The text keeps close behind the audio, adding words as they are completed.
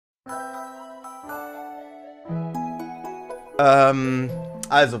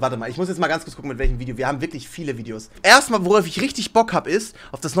Also, warte mal, ich muss jetzt mal ganz kurz gucken, mit welchem Video. Wir haben wirklich viele Videos. Erstmal, worauf ich richtig Bock habe, ist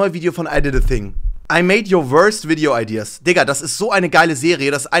auf das neue Video von I Did a Thing. I Made Your Worst Video Ideas. Digga, das ist so eine geile Serie.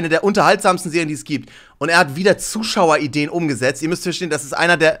 Das ist eine der unterhaltsamsten Serien, die es gibt. Und er hat wieder Zuschauerideen umgesetzt. Ihr müsst verstehen, das ist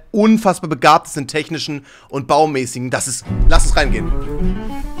einer der unfassbar begabtesten technischen und baumäßigen. Das ist... Lass uns reingehen.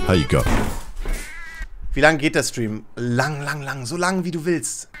 How you go? Wie lang geht der Stream? Lang. So lang, wie du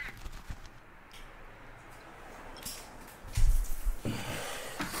willst.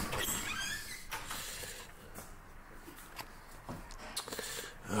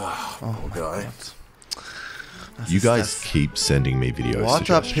 Oh God. You guys keep sending me video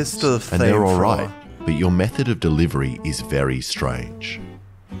suggestions, and they're alright, but your method of delivery is very strange.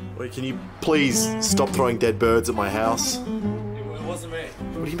 Wait, can you please stop throwing dead birds at my house? It wasn't me.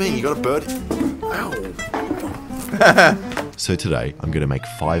 What do you mean? You got a bird? Ow. So today, I'm going to make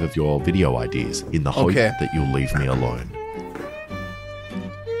 5 of your video ideas in the hope that you'll leave me alone.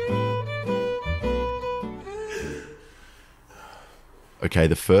 Okay,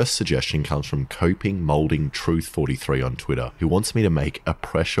 the first suggestion comes from Coping Molding Truth 43 on Twitter, who wants me to make a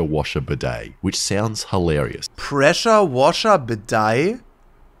pressure washer bidet, which sounds hilarious. Pressure Washer Bidet?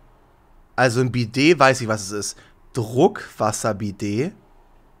 Also ein Bidet, weiß ich, was es ist. Druckwasserbidet?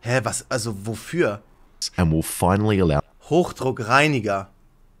 Hä, was, also wofür? And will finally allow Hochdruckreiniger.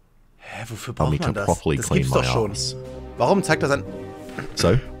 Hä, wofür braucht man das? Das gibt's doch schon. Warum zeigt das an?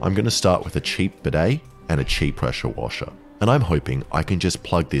 So, I'm going to start with a cheap bidet and a cheap pressure washer. And I'm hoping I can just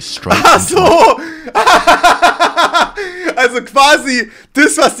plug this straight into Also quasi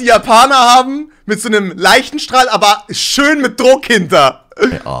das, was die Japaner haben, mit so einem leichten Strahl, aber schön mit Druck hinter.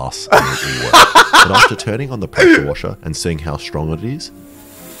 my ass and it will work. But after turning on the pressure washer and seeing how strong it is,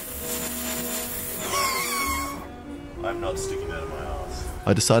 I'm not sticking that in my ass.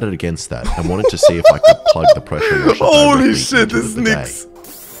 I decided against that and wanted to see if I could plug the pressure washer Holy shit, into das ist the bidet. nix.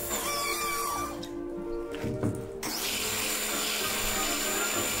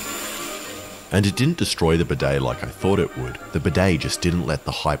 And it didn't destroy the bidet like I thought it would. The bidet just didn't let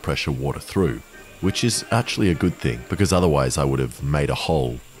the high pressure water through, which is actually a good thing because otherwise I would have made a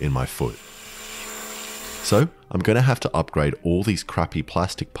hole in my foot. So I'm going to have to upgrade all these crappy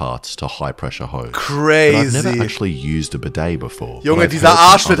plastic parts to high pressure hose. Crazy. And I've never actually used a bidet before. Junge, dieser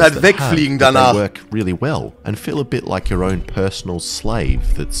Arsch wird halt wegfliegen danach. They work really well and feel a bit like your own personal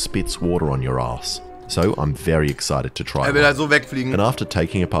slave that spits water on your ass. So I'm very excited to try Er will one. halt so wegfliegen. And after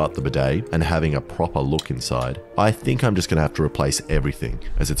taking apart the bidet and having a proper look inside, I think I'm just going to have to replace everything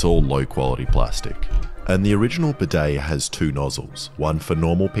as it's all low quality plastic. And the original bidet has 2 nozzles, one for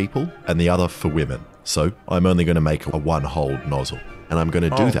normal people and the other for women. So I'm only going to make a 1-hole nozzle. And I'm going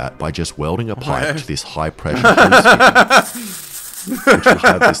to do that by just welding a pipe to this high pressure hose fitting, which will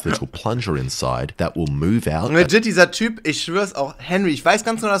have this little plunger inside that will move out. Legit, dieser Typ, ich schwör's auch, Henry, ich weiß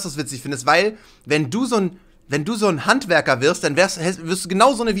ganz genau, dass du es witzig findest, weil, wenn du so ein Handwerker wirst, dann wirst du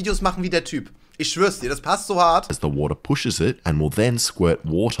genau so eine Videos machen wie der Typ. Ich schwör's dir, das passt so hart. As the water pushes it and will then squirt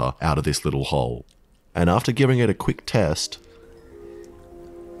water out of this little hole. And after giving it a quick test,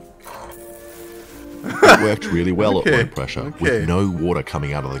 it worked really well at low pressure, with no water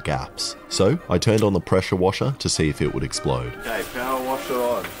coming out of the gaps. So I turned on the pressure washer to see if it would explode. Okay, power washer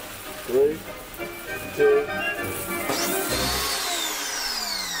on. 3, 2.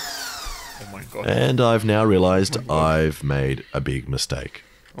 Oh my god. And I've now realized I've made a big mistake.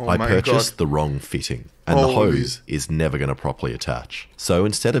 I purchased the wrong fitting, and the hose is never going to properly attach. So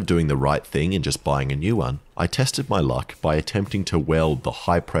instead of doing the right thing and just buying a new one, I tested my luck by attempting to weld the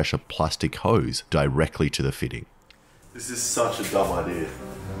high-pressure plastic hose directly to the fitting. This is such a dumb idea.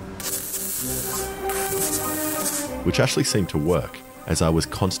 Which actually seemed to work, as I was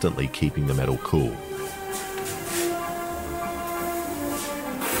constantly keeping the metal cool.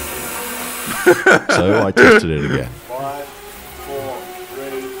 So I tested it again. 5, 4,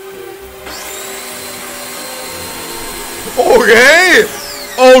 3, 2.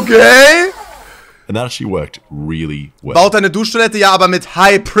 Okay. And that actually worked really well. Baut eine Duschtoilette, ja, aber mit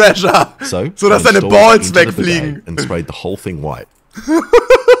High Pressure. So dass deine Balls wegfliegen. And sprayed the whole thing white.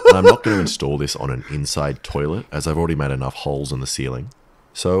 And I'm not going to install this on an inside toilet, as I've already made enough holes in the ceiling.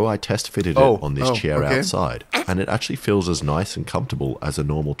 So I test fitted it on this chair outside, and it actually feels as nice and comfortable as a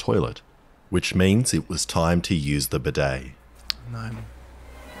normal toilet. Which means it was time to use the bidet. Nein.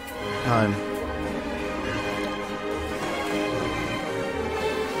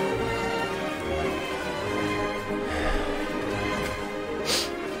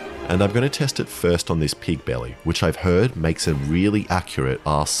 And I'm going to test it first on this pig belly, which I've heard makes a really accurate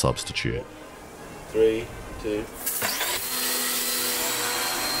arse substitute. 3, 2.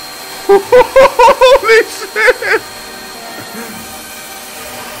 Holy shit!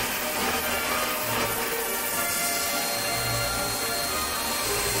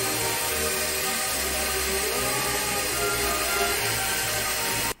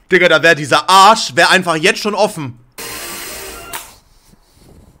 Digga, da wäre dieser Arsch, wäre einfach jetzt schon offen.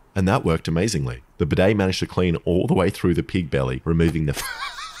 And that worked amazingly. The bidet managed to clean all the way through the pig belly, removing the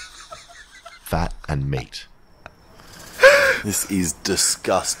fat and meat. This is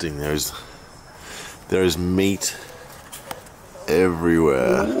disgusting. There is meat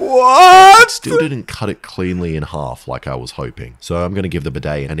everywhere. What? Still didn't cut it cleanly in half like I was hoping. So I'm going to give the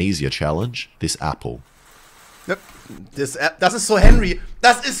bidet an easier challenge. This apple. Das ist so Henry.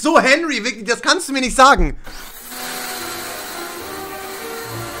 Das ist so Henry. Wirklich, das kannst du mir nicht sagen.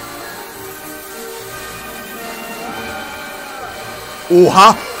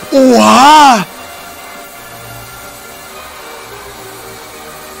 Oha. Oha.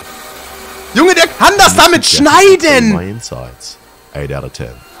 Junge, der kann das damit schneiden. My insides. 8 out of 10.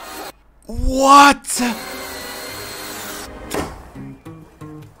 What?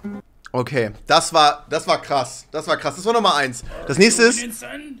 Okay, das war krass. Das war krass. Das war Nummer 1. Das nächste ist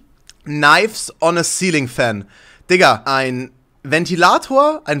Knives on a Ceiling Fan. Digga, ein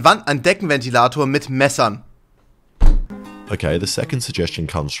Ventilator, ein Deckenventilator mit Messern. Okay, the second suggestion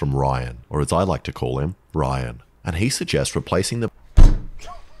comes from Ryan, or as I like to call him, Ryan. And he suggests replacing the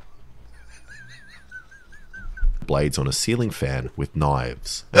blades on a ceiling fan with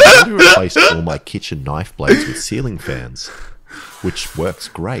knives. I've already replaced all my kitchen knife blades with ceiling fans, which works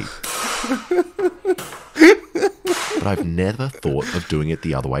great. But I've never thought of doing it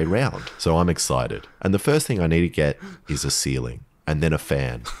the other way round, so I'm excited. And the first thing I need to get is a ceiling, and then a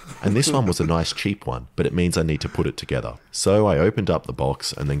fan. And this one was a nice cheap one, but it means I need to put it together. So I opened up the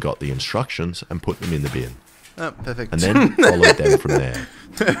box and then got the instructions and put them in the bin. Ah, perfekt. And then followed them from there.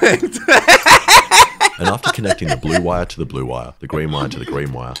 Perfekt. And after connecting the blue wire to the blue wire, the green wire to the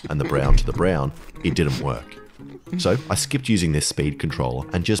green wire, and the brown to the brown, it didn't work. So I skipped using this speed controller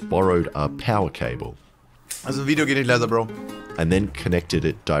and just borrowed a power cable. Also Video geht nicht leiser, Bro. And then connected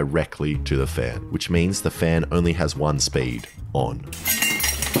it directly to the fan, which means the fan only has one speed, on.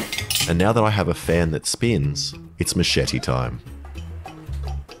 And now that I have a fan that spins, it's machete time.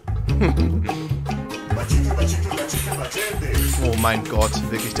 Oh mein Gott,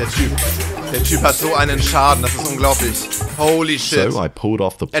 wirklich der Typ. Der Typ hat so einen Schaden, das ist unglaublich. Holy shit. So I pulled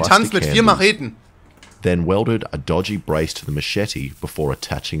off the Er plastic tanzt mit 4 handles, Macheten. then welded a dodgy brace to the machete before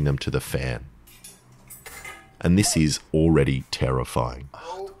attaching them to the fan. And this is already terrifying.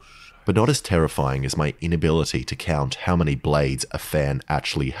 But not as terrifying as my inability to count how many blades a fan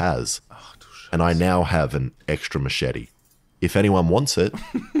actually has. And I now have an extra machete. If anyone wants it,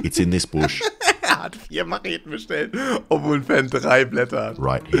 it's in this bush. Hat 4 Macheten bestellt, obwohl ein Fan 3 Blätter hat.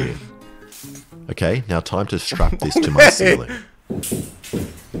 Right here. Okay, now time to strap this to my ceiling.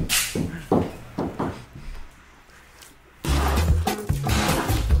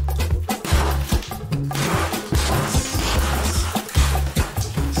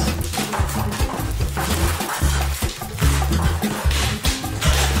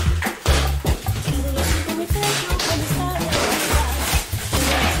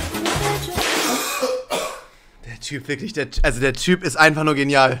 Der Typ, wirklich, der Typ ist einfach nur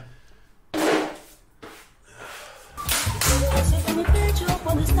genial.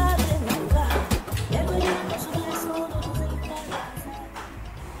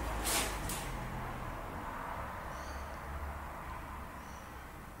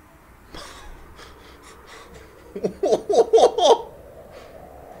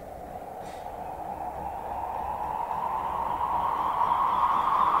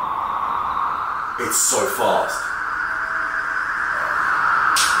 It's so fast.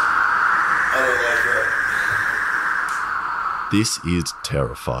 I don't like that. This is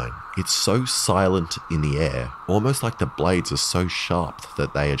terrifying. It's so silent in the air, almost like the blades are so sharp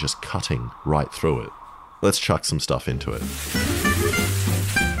that they are just cutting right through it. Let's chuck some stuff into it.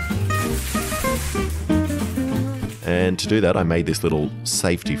 And to do that, I made this little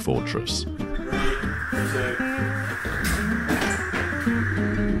safety fortress.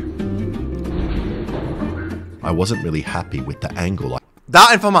 I wasn't really happy with the angle Da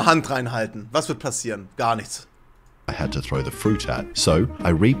einfach mal Hand reinhalten. Was wird passieren? Gar nichts. I had to throw the fruit at. So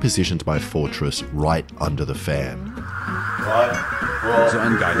I repositioned my fortress right under the fan. So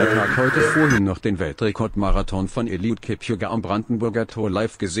ein geiler Tag heute, vorhin noch den Weltrekordmarathon von Eliud Kipchoge am Brandenburger Tor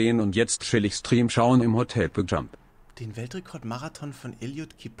live gesehen und jetzt chillig Stream schauen im Hotel Jump. Den Weltrekordmarathon von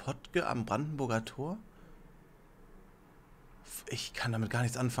Eliud Kipchoge am Brandenburger Tor? Ich kann damit gar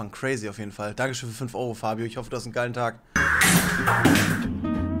nichts anfangen. Crazy auf jeden Fall. Dankeschön für 5 Euro, Fabio. Ich hoffe, du hast einen geilen Tag.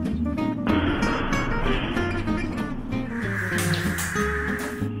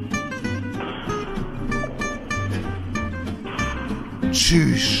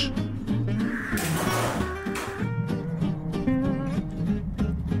 Tschüss.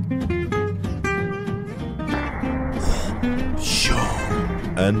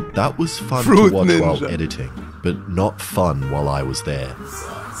 And that was fun Fruit to watch Ninja. while editing, but not fun while I was there.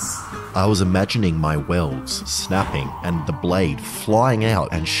 I was imagining my welds snapping and the blade flying out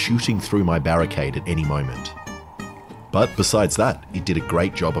and shooting through my barricade at any moment. But besides that, it did a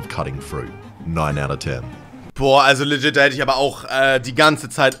great job of cutting through. 9 out of 10. Boah, also legit, da hätte ich aber auch die ganze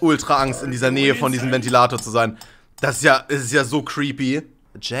Zeit ultra Angst, in dieser Nähe von diesem Ventilator zu sein. Das ist ja so creepy.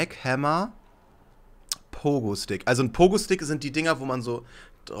 Jackhammer, Pogo-Stick. Also ein Pogo-Stick sind die Dinger, wo man so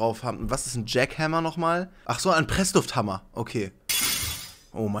drauf haben. Was ist ein Jackhammer nochmal? Ach so, ein Presslufthammer. Okay.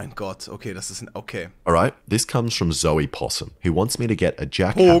 Oh mein Gott. Okay, das ist ein... Okay. Alright, this comes from Zoe Possum, who wants me to get a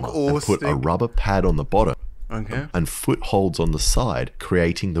jackhammer and put a rubber pad on the bottom. Okay. And footholds on the side,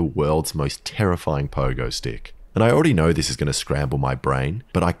 creating the world's most terrifying pogo stick. And I already know this is going to scramble my brain,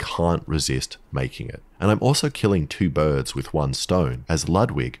 but I can't resist making it. And I'm also killing 2 birds with 1 stone, as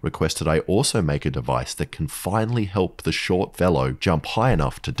Ludwig requested I also make a device that can finally help the short fellow jump high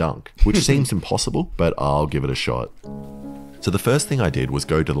enough to dunk, which seems impossible, but I'll give it a shot. So the first thing I did was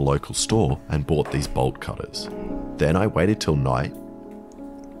go to the local store and bought these bolt cutters. Then I waited till night.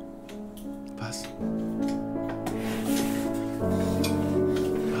 Was?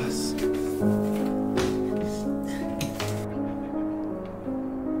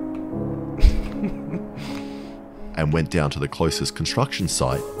 And went down to the closest construction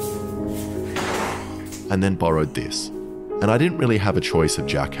site and then borrowed this. And I didn't really have a choice of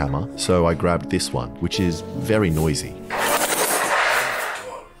jackhammer, so I grabbed this one, which is very noisy.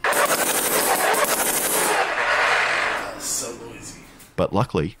 So noisy. But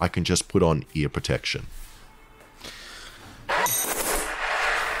luckily, I can just put on ear protection.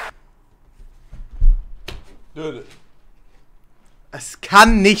 Es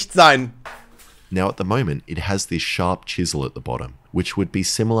kann nicht sein. Now at the moment, it has this sharp chisel at the bottom, which would be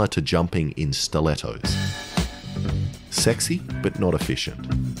similar to jumping in stilettos. Sexy, but not efficient.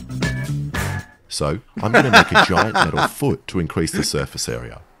 So, I'm going to make a giant metal foot to increase the surface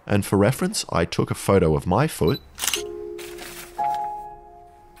area. And for reference, I took a photo of my foot.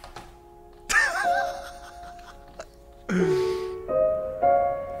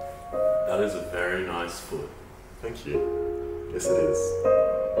 That is a very nice foot. Thank you. Yes, it is.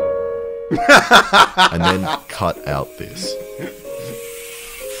 And then cut out this.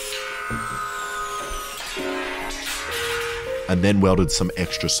 And then welded some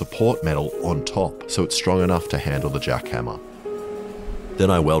extra support metal on top so it's strong enough to handle the jackhammer.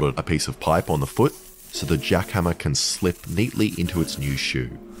 Then I welded a piece of pipe on the foot so the jackhammer can slip neatly into its new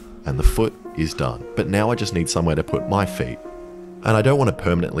shoe. And the foot is done. But now I just need somewhere to put my feet. And I don't want to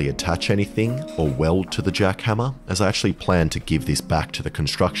permanently attach anything or weld to the jackhammer, as I actually plan to give this back to the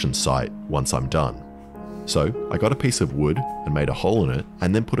construction site once I'm done. So I got a piece of wood and made a hole in it,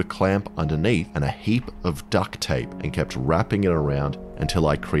 and then put a clamp underneath and a heap of duct tape and kept wrapping it around until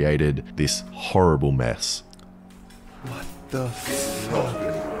I created this horrible mess. What the fuck?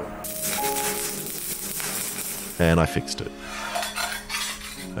 And I fixed it.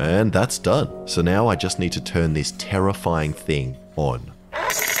 And that's done. So now I just need to turn this terrifying thing on.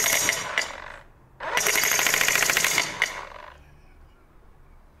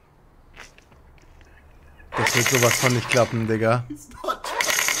 Das wird sowas von nicht klappen, Digga.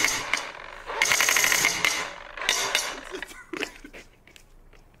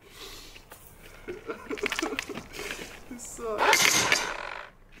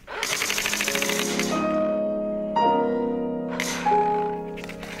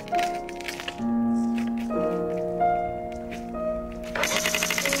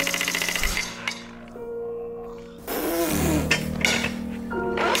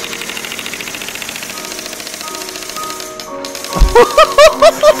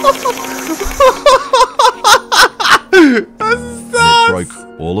 It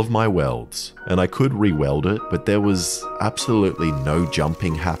broke all of my welds, and I could re-weld it, but there was absolutely no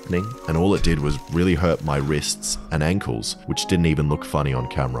jumping happening, and all it did was really hurt my wrists and ankles, which didn't even look funny on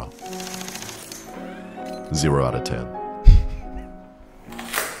camera. 0 out of 10.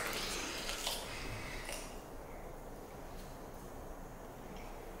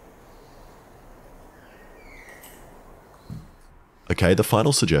 Okay, the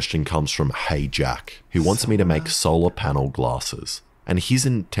final suggestion comes from Hey Jack, who wants me to make solar panel glasses. And his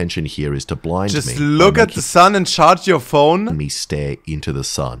intention here is to blind me. Just look at the sun and charge your phone. Me stare into the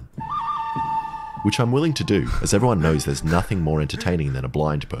sun. Which I'm willing to do, as everyone knows there's nothing more entertaining than a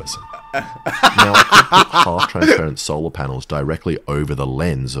blind person. Now, I could put half-transparent solar panels directly over the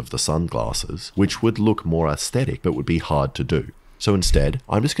lens of the sunglasses, which would look more aesthetic, but would be hard to do. So instead,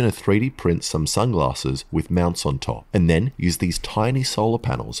 I'm just going to 3D print some sunglasses with mounts on top, and then use these tiny solar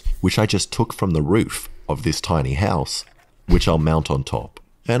panels, which I just took from the roof of this tiny house, which I'll mount on top.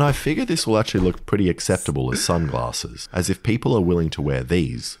 And I figure this will actually look pretty acceptable as sunglasses, as if people are willing to wear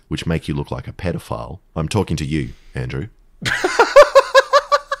these, which make you look like a pedophile. I'm talking to you, Andrew.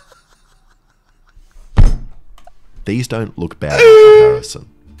 These don't look bad in comparison.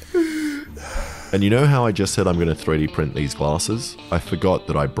 And you know how I just said I'm going to 3D print these glasses? I forgot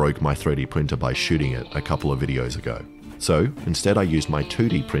that I broke my 3D printer by shooting it a couple of videos ago. So instead I used my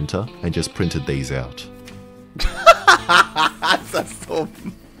 2D printer and just printed these out. That's so...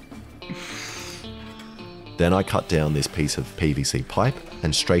 Then I cut down this piece of PVC pipe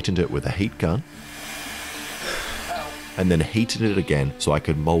and straightened it with a heat gun. And then heated it again so I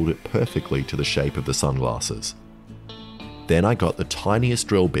could mold it perfectly to the shape of the sunglasses. Then I got the tiniest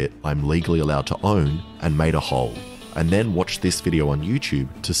drill bit I'm legally allowed to own and made a hole. And then watched this video on YouTube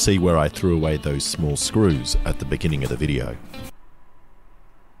to see where I threw away those small screws at the beginning of the video.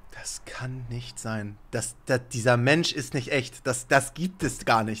 Das kann nicht sein. Dieser Mensch ist nicht echt. Das gibt es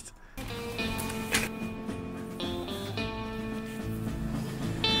gar nicht.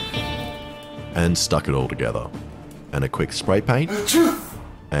 And stuck it all together. And a quick spray paint.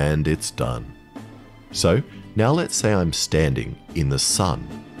 And it's done. So, now let's say I'm standing in the sun.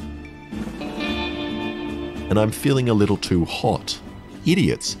 And I'm feeling a little too hot.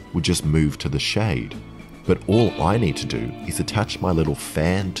 Idiots would just move to the shade. But all I need to do is attach my little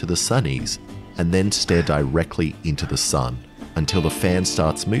fan to the sunnies and then stare directly into the sun until the fan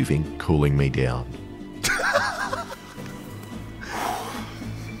starts moving, cooling me down.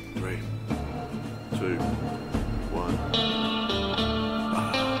 3, 2, 1.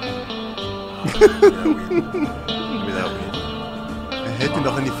 Hält ihn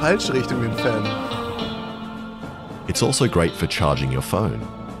doch in die falsche Richtung, den Fan. It's also great for charging your phone.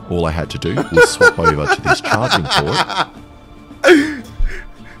 All I had to do was swap over to this charging port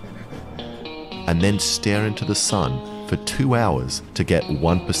and then stare into the sun for 2 hours to get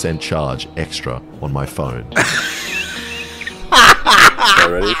 1% charge extra on my phone.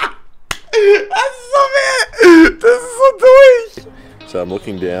 Ready? Das ist so weh! Das ist so durch! So I'm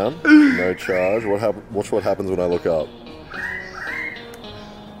looking down, no charge. Watch what happens when I look up.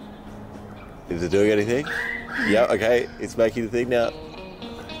 Is it doing anything? Yeah, okay, it's making the thing now.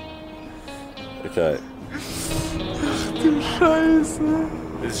 Okay. Du Scheiße.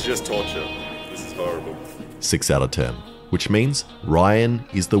 This is just torture. This is horrible. 6 out of 10. Which means Ryan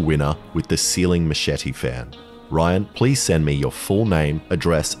is the winner with the ceiling machete fan. Ryan, please send me your full name,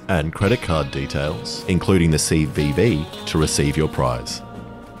 address, and credit card details, including the CVV, to receive your prize.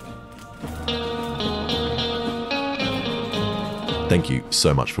 Thank you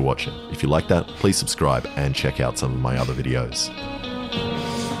so much for watching. If you like that, please subscribe and check out some of my other videos.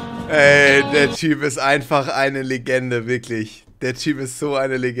 Ey, der Typ ist einfach eine Legende, wirklich. Der Typ ist so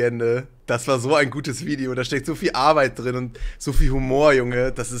eine Legende. Das war so ein gutes Video. Da steckt so viel Arbeit drin und so viel Humor,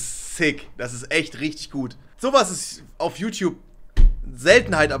 Junge. Das ist sick. Das ist echt richtig gut. Sowas ist auf YouTube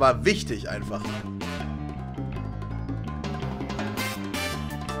Seltenheit, aber wichtig einfach.